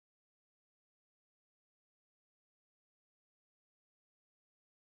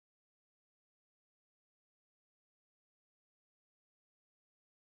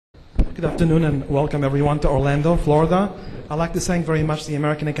Good afternoon and welcome everyone to Orlando, Florida. I'd like to thank very much the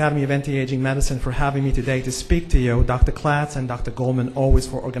American Academy of Anti-Aging Medicine for having me today to speak to you, Dr. Klatz and Dr. Goldman, always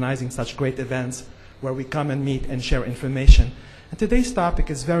for organizing such great events where we come and meet and share information. And today's topic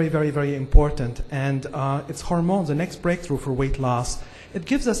is very, very, very important, and it's hormones, the next breakthrough for weight loss. It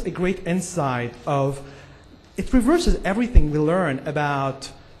gives us a great insight of, it reverses everything we learn about,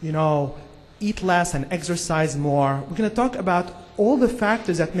 eat less and exercise more. We're going to talk about all the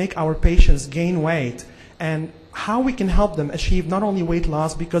factors that make our patients gain weight and how we can help them achieve not only weight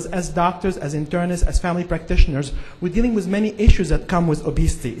loss, because as doctors, as internists, as family practitioners, we're dealing with many issues that come with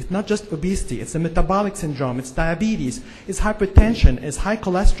obesity. It's not just obesity, it's a metabolic syndrome, it's diabetes, it's hypertension, it's high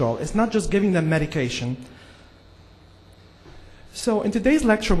cholesterol. It's not just giving them medication. So in today's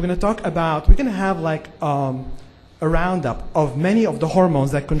lecture, we're going to talk about, we're going to have like a roundup of many of the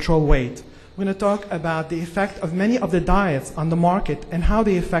hormones that control weight. We're going to talk about the effect of many of the diets on the market and how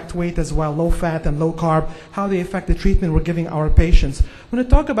they affect weight as well, low fat and low carb, how they affect the treatment we're giving our patients. We're going to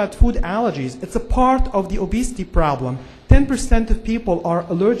talk about food allergies. It's a part of the obesity problem. 10% of people are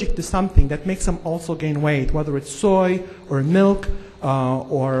allergic to something that makes them also gain weight, whether it's soy or milk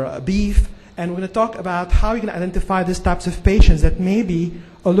or beef. And we're going to talk about how you can identify these types of patients that may be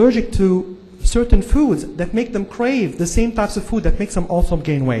allergic to certain foods that make them crave the same types of food that makes them also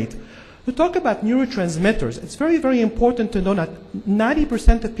gain weight. We talk about neurotransmitters. It's very, very important to know that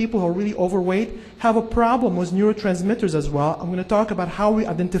 90% of people who are really overweight have a problem with neurotransmitters as well. I'm going to talk about how we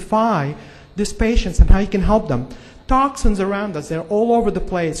identify these patients and how you can help them. Toxins around us, they're all over the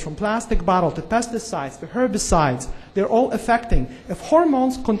place, from plastic bottle to pesticides to herbicides. They're all affecting. If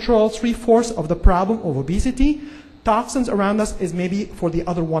hormones control 3/4 of the problem of obesity, toxins around us is maybe for the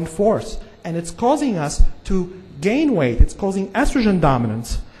other 1/4. And it's causing us to gain weight. It's causing estrogen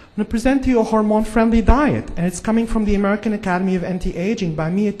dominance. I'm going to present to you a hormone-friendly diet, and it's coming from the American Academy of Anti-Aging by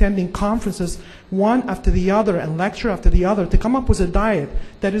me attending conferences one after the other and lecture after the other to come up with a diet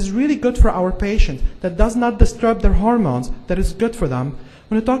that is really good for our patients, that does not disturb their hormones, that is good for them. I'm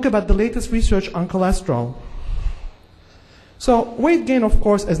going to talk about the latest research on cholesterol. So weight gain, of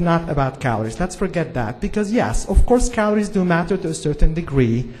course, is not about calories. Let's forget that, because yes, of course, calories do matter to a certain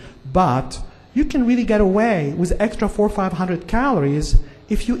degree, but you can really get away with extra 400 or 500 calories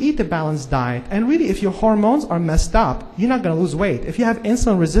if you eat a balanced diet. And really, if your hormones are messed up, you're not going to lose weight. If you have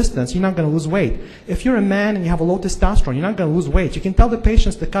insulin resistance, you're not going to lose weight. If you're a man and you have a low testosterone, you're not going to lose weight. You can tell the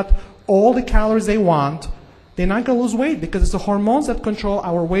patients to cut all the calories they want. They're not going to lose weight because it's the hormones that control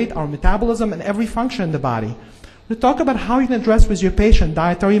our weight, our metabolism, and every function in the body. We talk about how you can address with your patient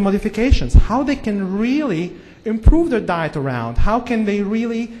dietary modifications, how they can really improve their diet around, how can they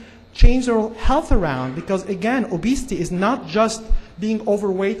really change their health around, because again, obesity is not just being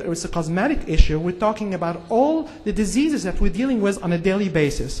overweight or it's a cosmetic issue. We're talking about all the diseases that we're dealing with on a daily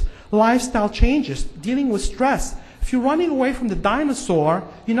basis. Lifestyle changes, dealing with stress. If you're running away from the dinosaur,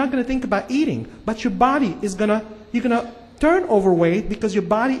 you're not going to think about eating, but your body is you're gonna turn overweight because your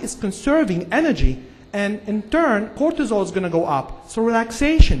body is conserving energy, and in turn, cortisol is going to go up. So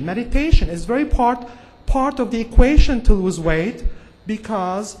relaxation, meditation is very part of the equation to lose weight,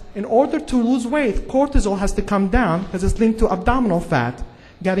 because in order to lose weight, cortisol has to come down because it's linked to abdominal fat.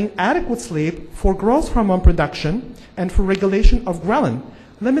 Getting adequate sleep for growth hormone production and for regulation of ghrelin.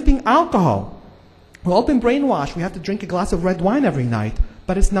 Limiting alcohol. We've all been brainwashed. We have to drink a glass of red wine every night.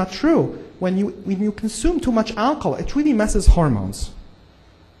 But it's not true. When you consume too much alcohol, it really messes hormones.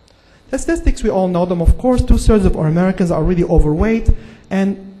 The statistics, we all know them, of course. 2/3 of our Americans are really overweight,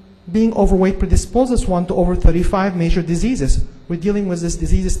 and being overweight predisposes one to over 35 major diseases. We're dealing with these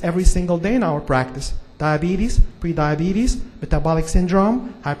diseases every single day in our practice. Diabetes, prediabetes, metabolic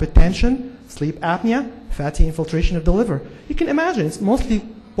syndrome, hypertension, sleep apnea, fatty infiltration of the liver. You can imagine, it's mostly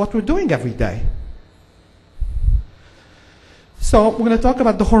what we're doing every day. So we're going to talk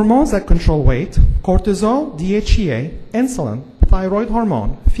about the hormones that control weight: cortisol, DHEA, insulin, thyroid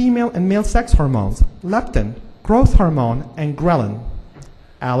hormone, female and male sex hormones, leptin, growth hormone, and ghrelin.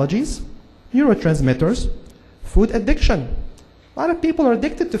 Allergies, neurotransmitters, food addiction. A lot of people are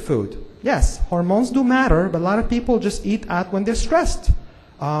addicted to food. Yes, hormones do matter, but a lot of people just eat out when they're stressed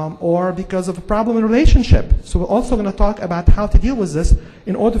or because of a problem in a relationship. So we're also going to talk about how to deal with this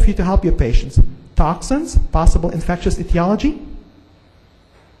in order for you to help your patients. Toxins, possible infectious etiology.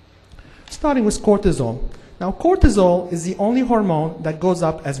 Starting with cortisol. Now, cortisol is the only hormone that goes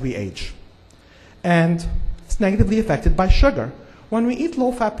up as we age, and it's negatively affected by sugar. When we eat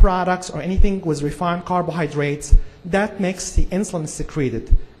low-fat products or anything with refined carbohydrates, that makes the insulin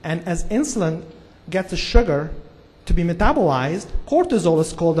secreted. And as insulin gets the sugar to be metabolized, cortisol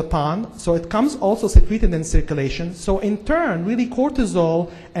is called upon, so it comes also secreted in circulation. So in turn, really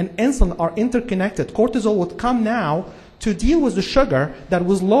cortisol and insulin are interconnected. Cortisol would come now to deal with the sugar that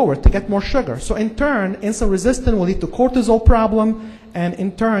was lowered, to get more sugar. So in turn, insulin resistance will lead to cortisol problem, and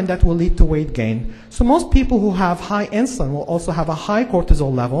in turn, that will lead to weight gain. So most people who have high insulin will also have a high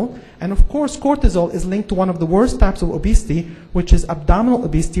cortisol level. And of course, cortisol is linked to one of the worst types of obesity, which is abdominal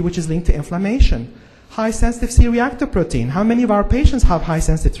obesity, which is linked to inflammation. High sensitive C-reactive protein. How many of our patients have high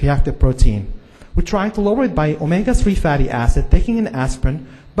sensitive reactive protein? We're trying to lower it by omega-3 fatty acid, taking an aspirin,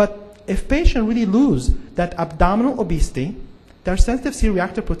 but if patients really lose that abdominal obesity, their sensitive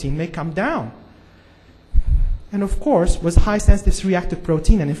C-reactive protein may come down. And of course, with high sensitive C-reactive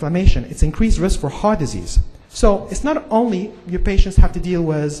protein and inflammation, it's increased risk for heart disease. So it's not only your patients have to deal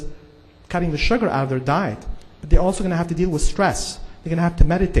with cutting the sugar out of their diet, but they're also going to have to deal with stress. They're going to have to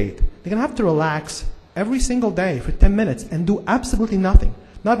meditate. They're going to have to relax every single day for 10 minutes and do absolutely nothing.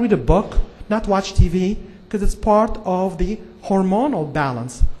 Not read a book, not watch TV, because it's part of the hormonal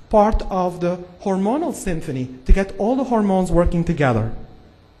balance, part of the hormonal symphony to get all the hormones working together.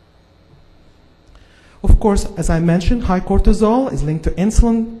 Of course, as I mentioned, high cortisol is linked to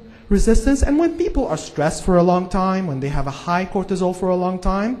insulin resistance, and when people are stressed for a long time, when they have a high cortisol for a long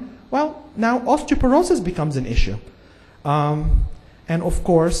time, well, now osteoporosis becomes an issue. And of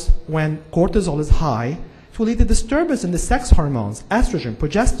course, when cortisol is high, it will lead to disturbance in the sex hormones, estrogen,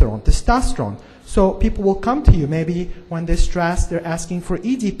 progesterone, testosterone. So people will come to you maybe when they're stressed, they're asking for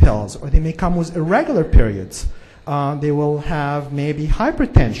ED pills, or they may come with irregular periods. They will have maybe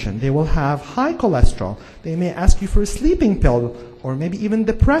hypertension, they will have high cholesterol, they may ask you for a sleeping pill, or maybe even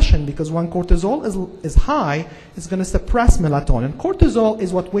depression, because when cortisol is high, it's going to suppress melatonin. Cortisol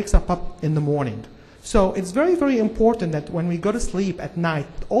is what wakes up in the morning. So it's very, very important that when we go to sleep at night,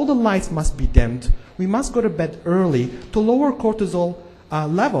 all the lights must be dimmed. We must go to bed early to lower cortisol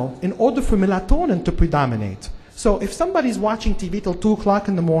level in order for melatonin to predominate. So if somebody's watching TV till 2 o'clock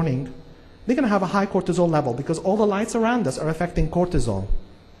in the morning, they're going to have a high cortisol level because all the lights around us are affecting cortisol.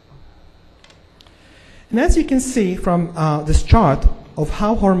 And as you can see from this chart of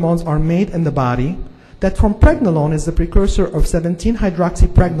how hormones are made in the body, that from pregnenolone is the precursor of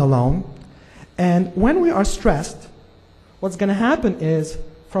 17-hydroxypregnenolone. And when we are stressed, what's going to happen is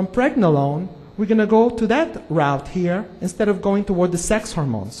from pregnenolone, we're going to go to that route here instead of going toward the sex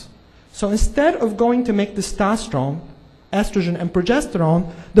hormones. So instead of going to make testosterone, estrogen, and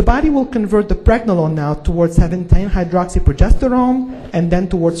progesterone, the body will convert the pregnenolone now towards 17-hydroxyprogesterone and then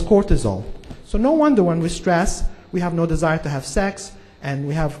towards cortisol. So no wonder when we stress, we have no desire to have sex, and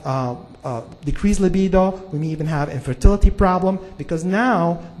we have decreased libido. We may even have infertility problem because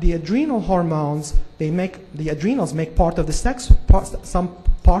now the adrenal hormones, the adrenals make part of the sex, some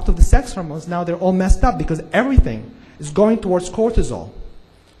part of the sex hormones. Now they're all messed up because everything is going towards cortisol.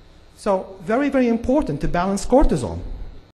 So very, very important to balance cortisol.